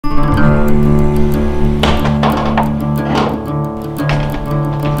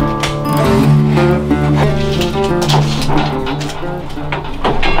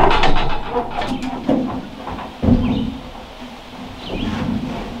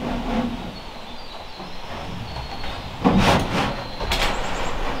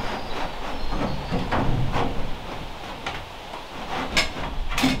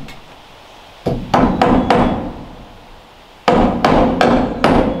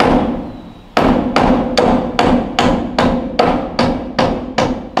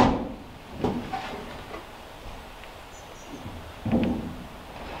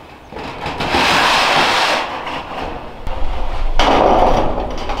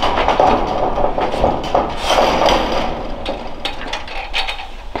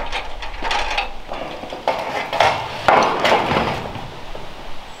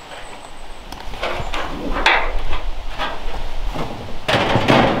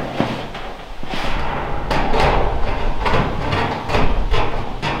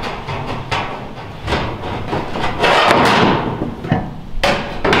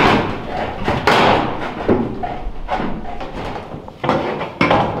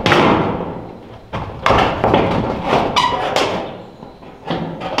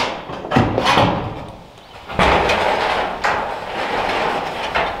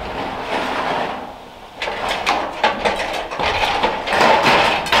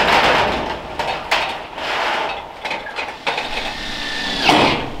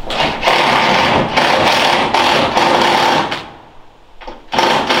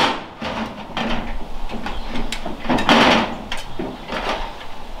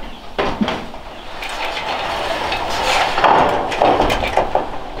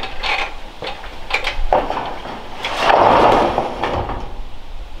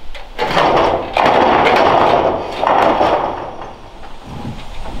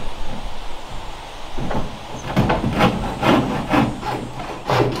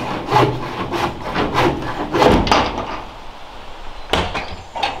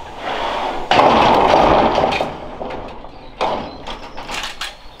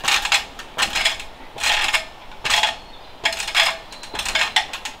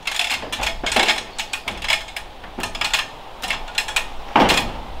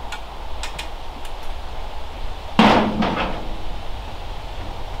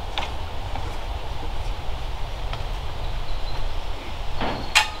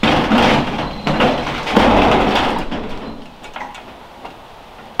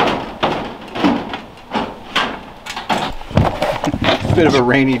bit of a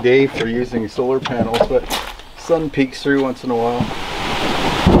rainy day for using solar panels, but sun peeks through once in a while.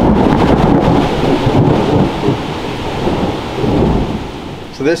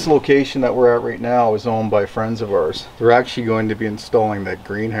 So this location that we're at right now is owned by friends of ours. They're actually going to be installing that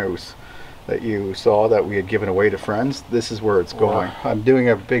greenhouse that you saw that we had given away to friends. This is where it's going. Wow. I'm doing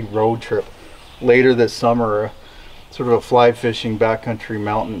a big road trip later this summer, sort of a fly fishing backcountry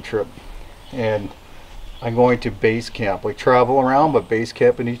mountain trip, and I'm going to base camp, like travel around but base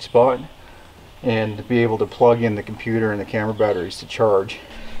camp in each spot, and be able to plug in the computer and the camera batteries to charge.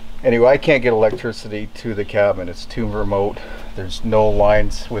 Anyway, I can't get electricity to the cabin. It's too remote. There's no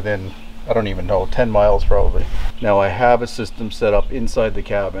lines within, I don't even know, 10 miles probably. Now I have a system set up inside the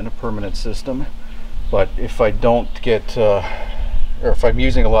cabin, a permanent system, but if I don't get, or if I'm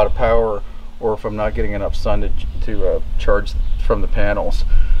using a lot of power, or if I'm not getting enough sun to charge from the panels,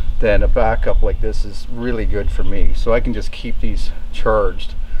 then a backup like this is really good for me. So I can just keep these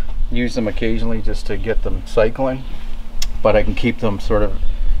charged, use them occasionally just to get them cycling, but I can keep them sort of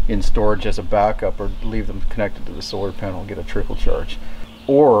in storage as a backup, or leave them connected to the solar panel and get a trickle charge.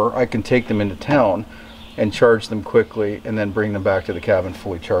 Or I can take them into town and charge them quickly and then bring them back to the cabin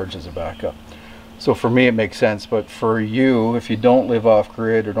fully charged as a backup. So for me it makes sense, but for you, if you don't live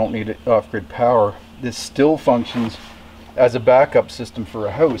off-grid or don't need off-grid power, this still functions as a backup system for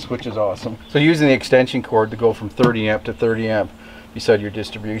a house, which is awesome. So using the extension cord to go from 30 amp to 30 amp beside your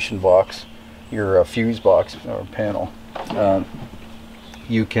distribution box, your fuse box or panel,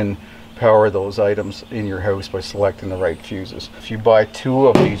 you can power those items in your house by selecting the right fuses. If you buy 2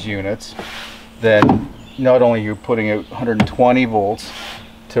 of these units, then not only are you putting out 120 volts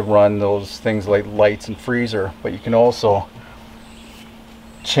to run those things like lights and freezer, but you can also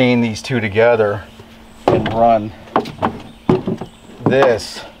chain these 2 together and run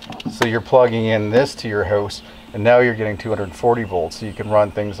this. So you're plugging in this to your house, and now you're getting 240 volts. So you can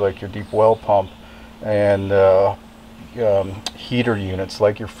run things like your deep well pump and heater units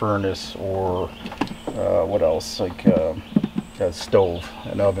like your furnace, or what else, like a stove,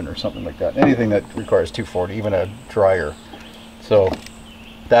 an oven or something like that. Anything that requires 240, even a dryer. So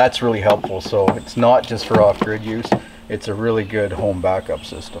that's really helpful. So it's not just for off-grid use, it's a really good home backup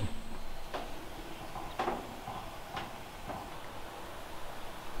system.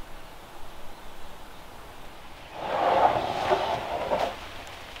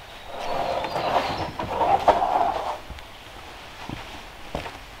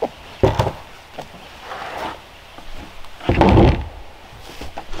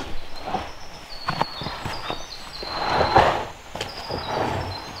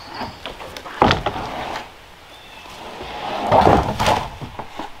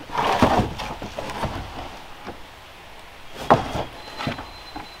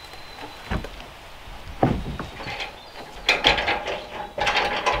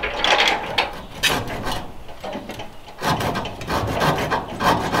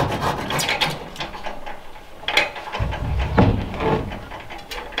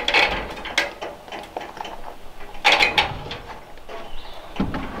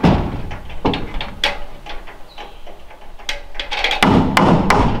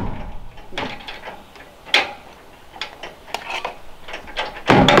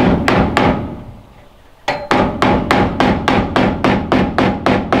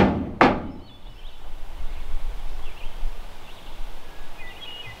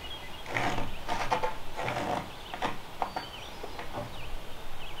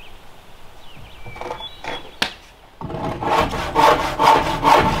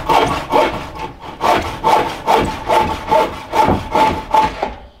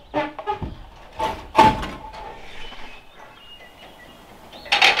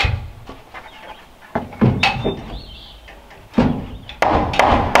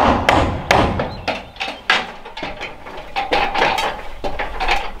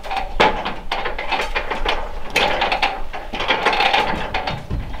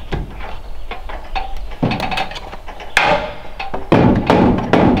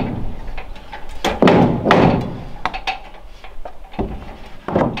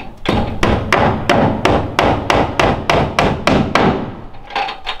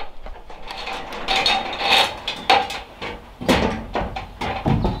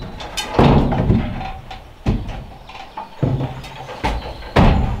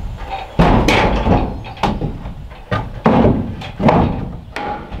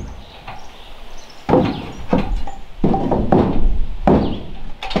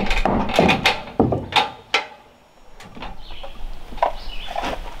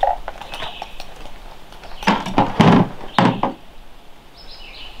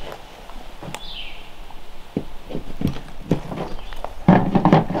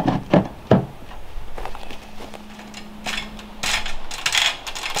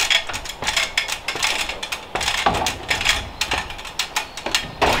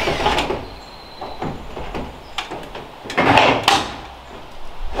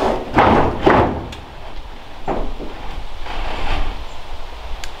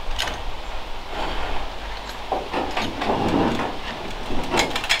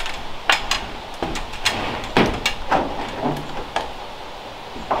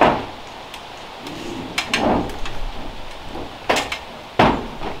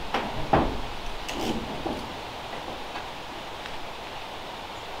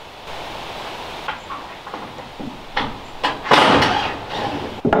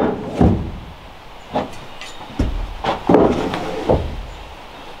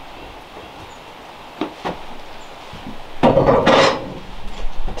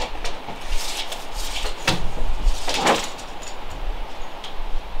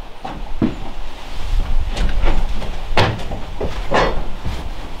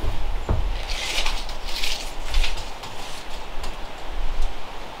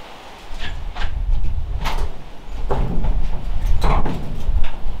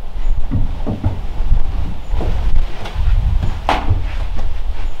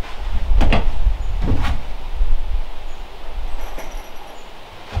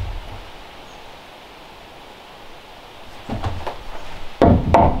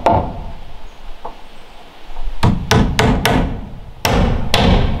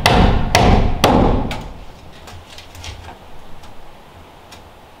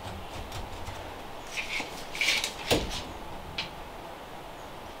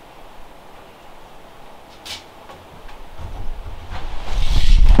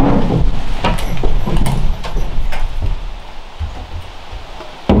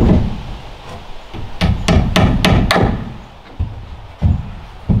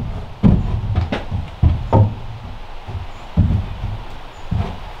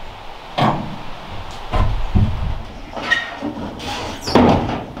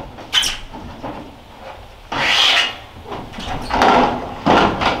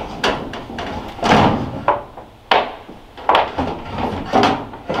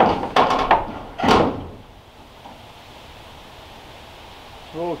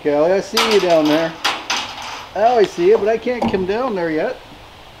 Callie. I see you down there. Oh, I see you, but I can't come down there yet.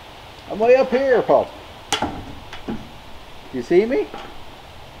 I'm way up here, pup. You see me?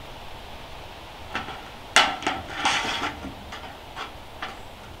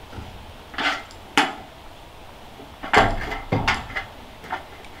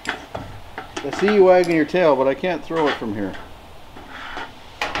 I see you wagging your tail, but I can't throw it from here.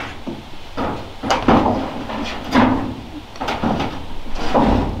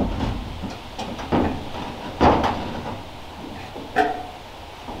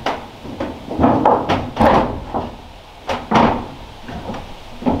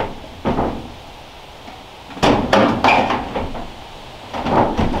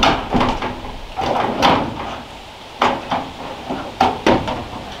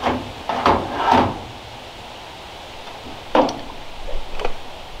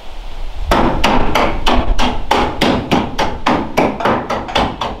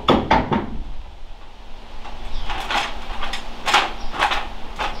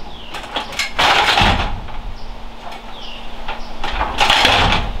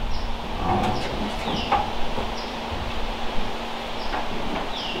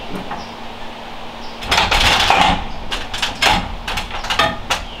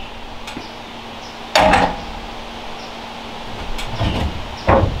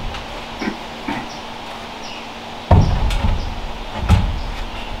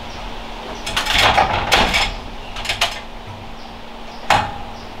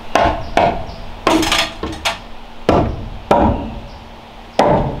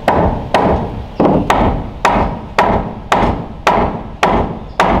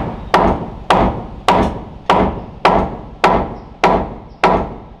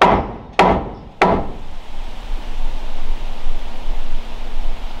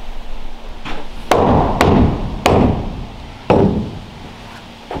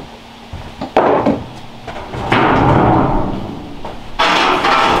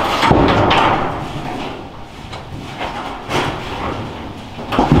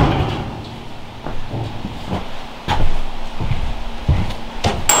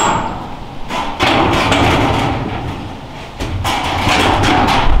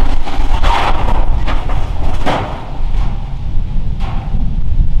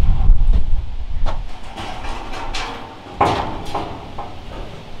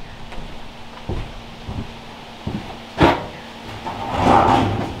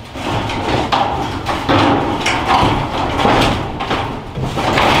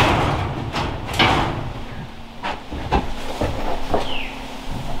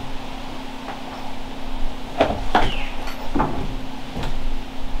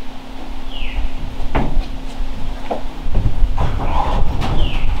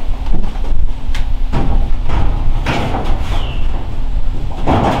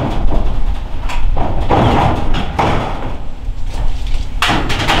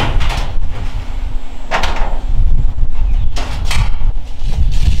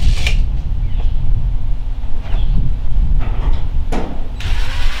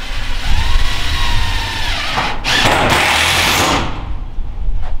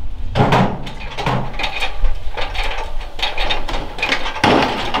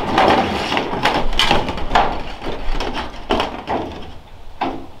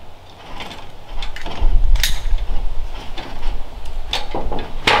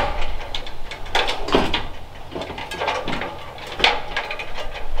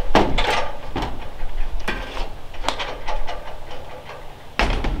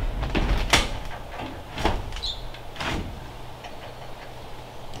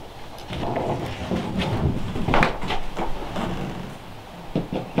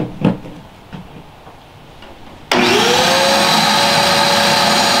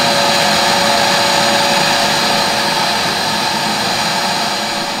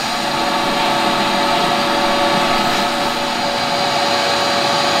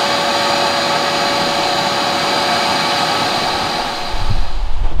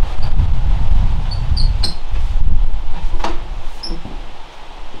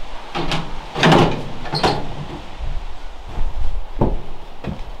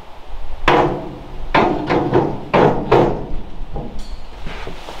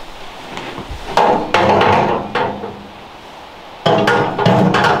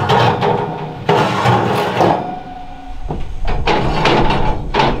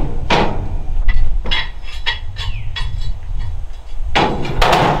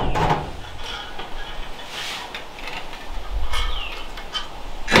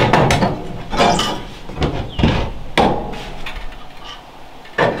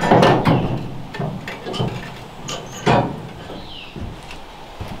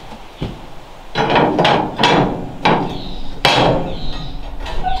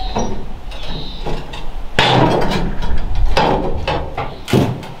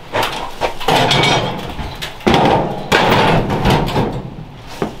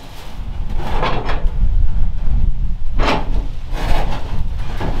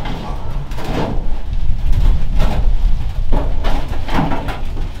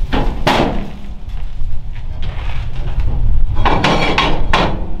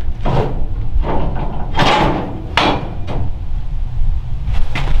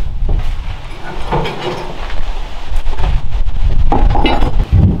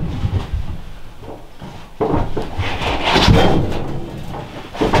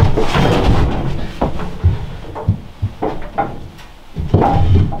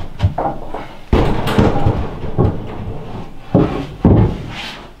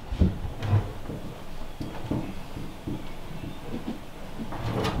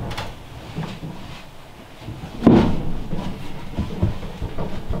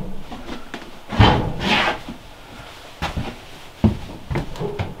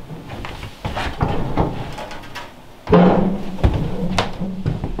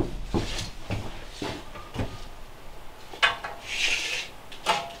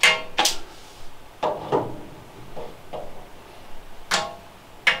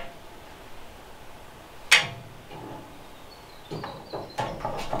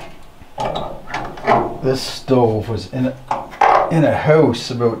 This stove was in a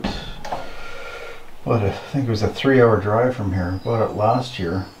house about, what, I think it was a 3-hour drive from here. Bought it last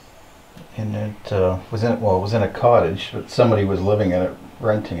year, and it was in, well, it was in a cottage, but somebody was living in it,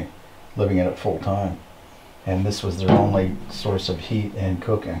 living in it full time, and this was their only source of heat and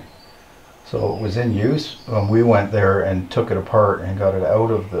cooking. So it was in use when we went there and took it apart and got it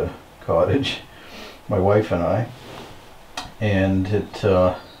out of the cottage, my wife and I, and it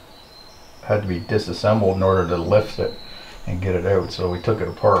had to be disassembled in order to lift it and get it out. So we took it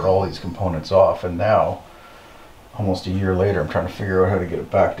apart, all these components off, and now almost a year later I'm trying to figure out how to get it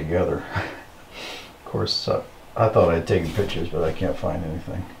back together. Of course, I thought I had taken pictures, but I can't find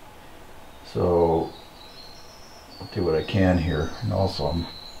anything, so I'll do what I can here. And also I'm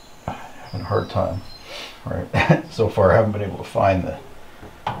having a hard time, right? So far I haven't been able to find the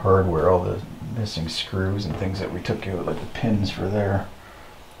hardware, all the missing screws and things that we took out, like the pins for there.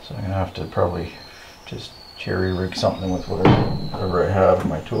 So I'm going to have to probably just jerry rig something with whatever I have in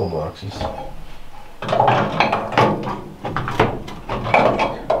my toolboxes.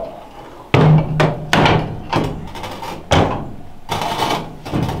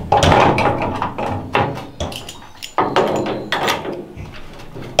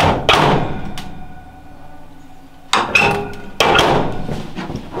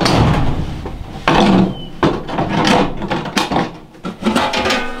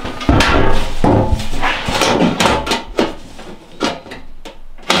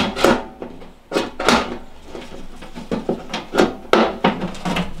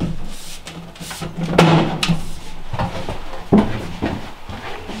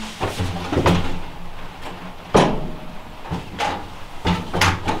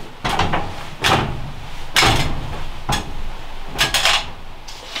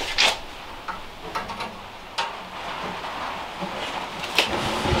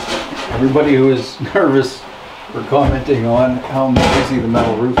 Everybody who is nervous or commenting on how noisy the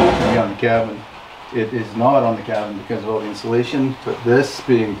metal roof is going to be on the cabin, it is not on the cabin because of all the insulation, but this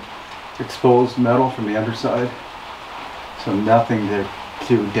being exposed metal from the underside, so nothing to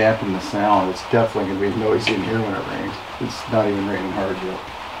dampen the sound. It's definitely going to be noisy in here when it rains. It's not even raining hard yet.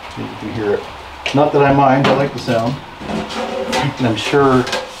 You can hear it. Not that I mind, I like the sound. And I'm sure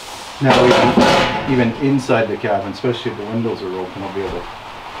now even inside the cabin, especially if the windows are open, I'll be able to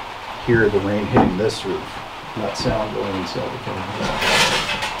hear the rain hitting this roof, not sound going inside the cabin.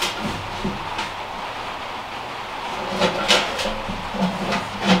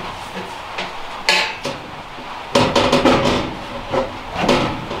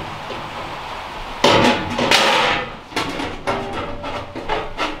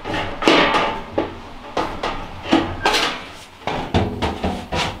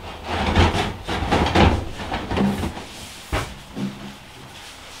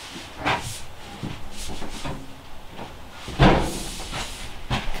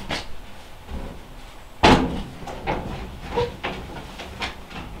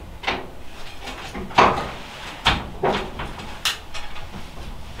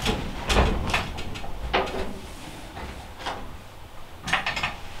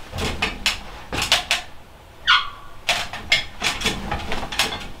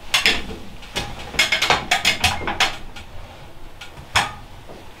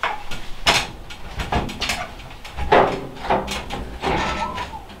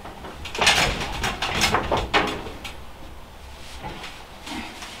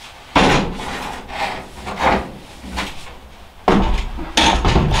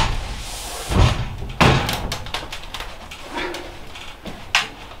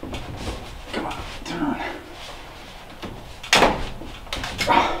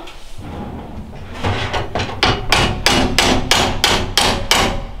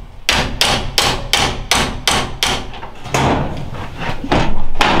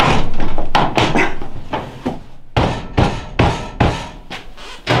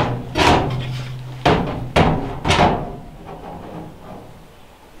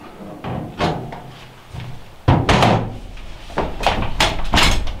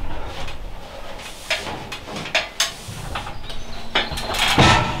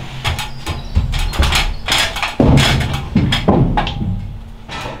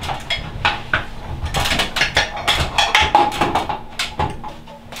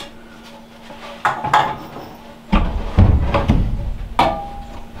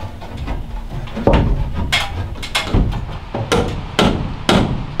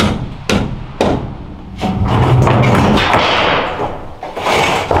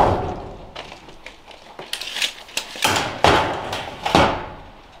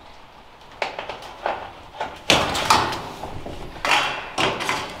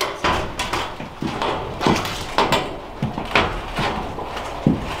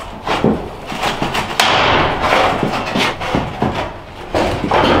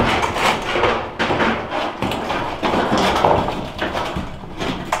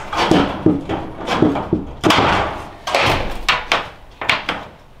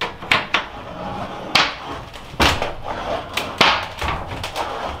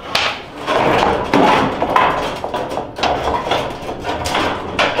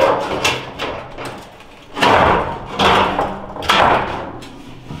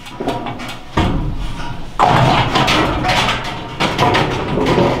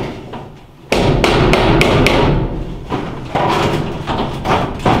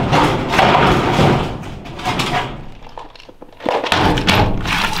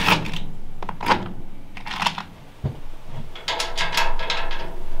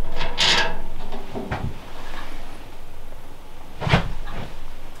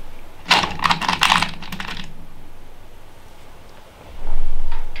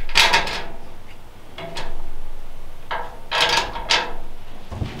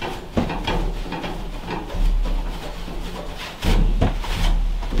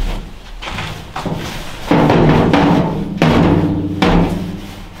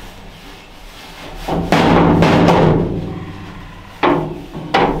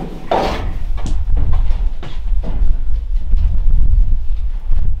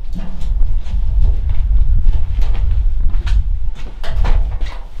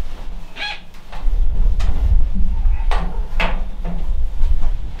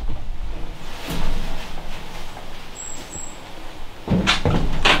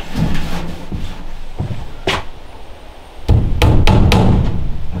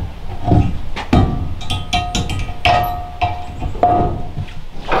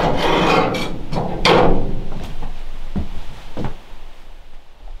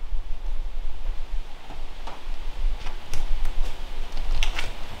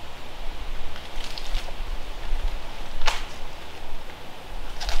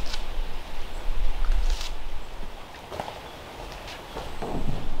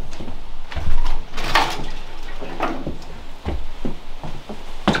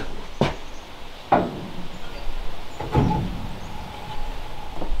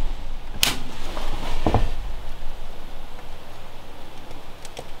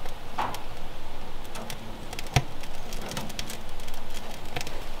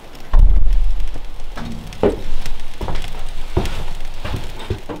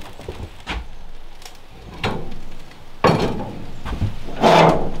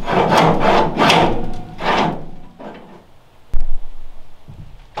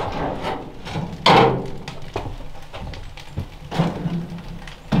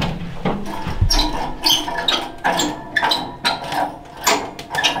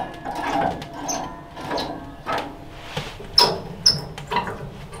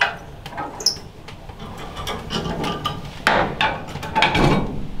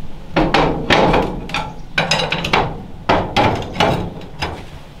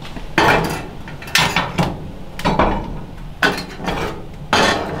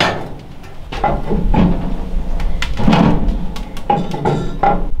 it.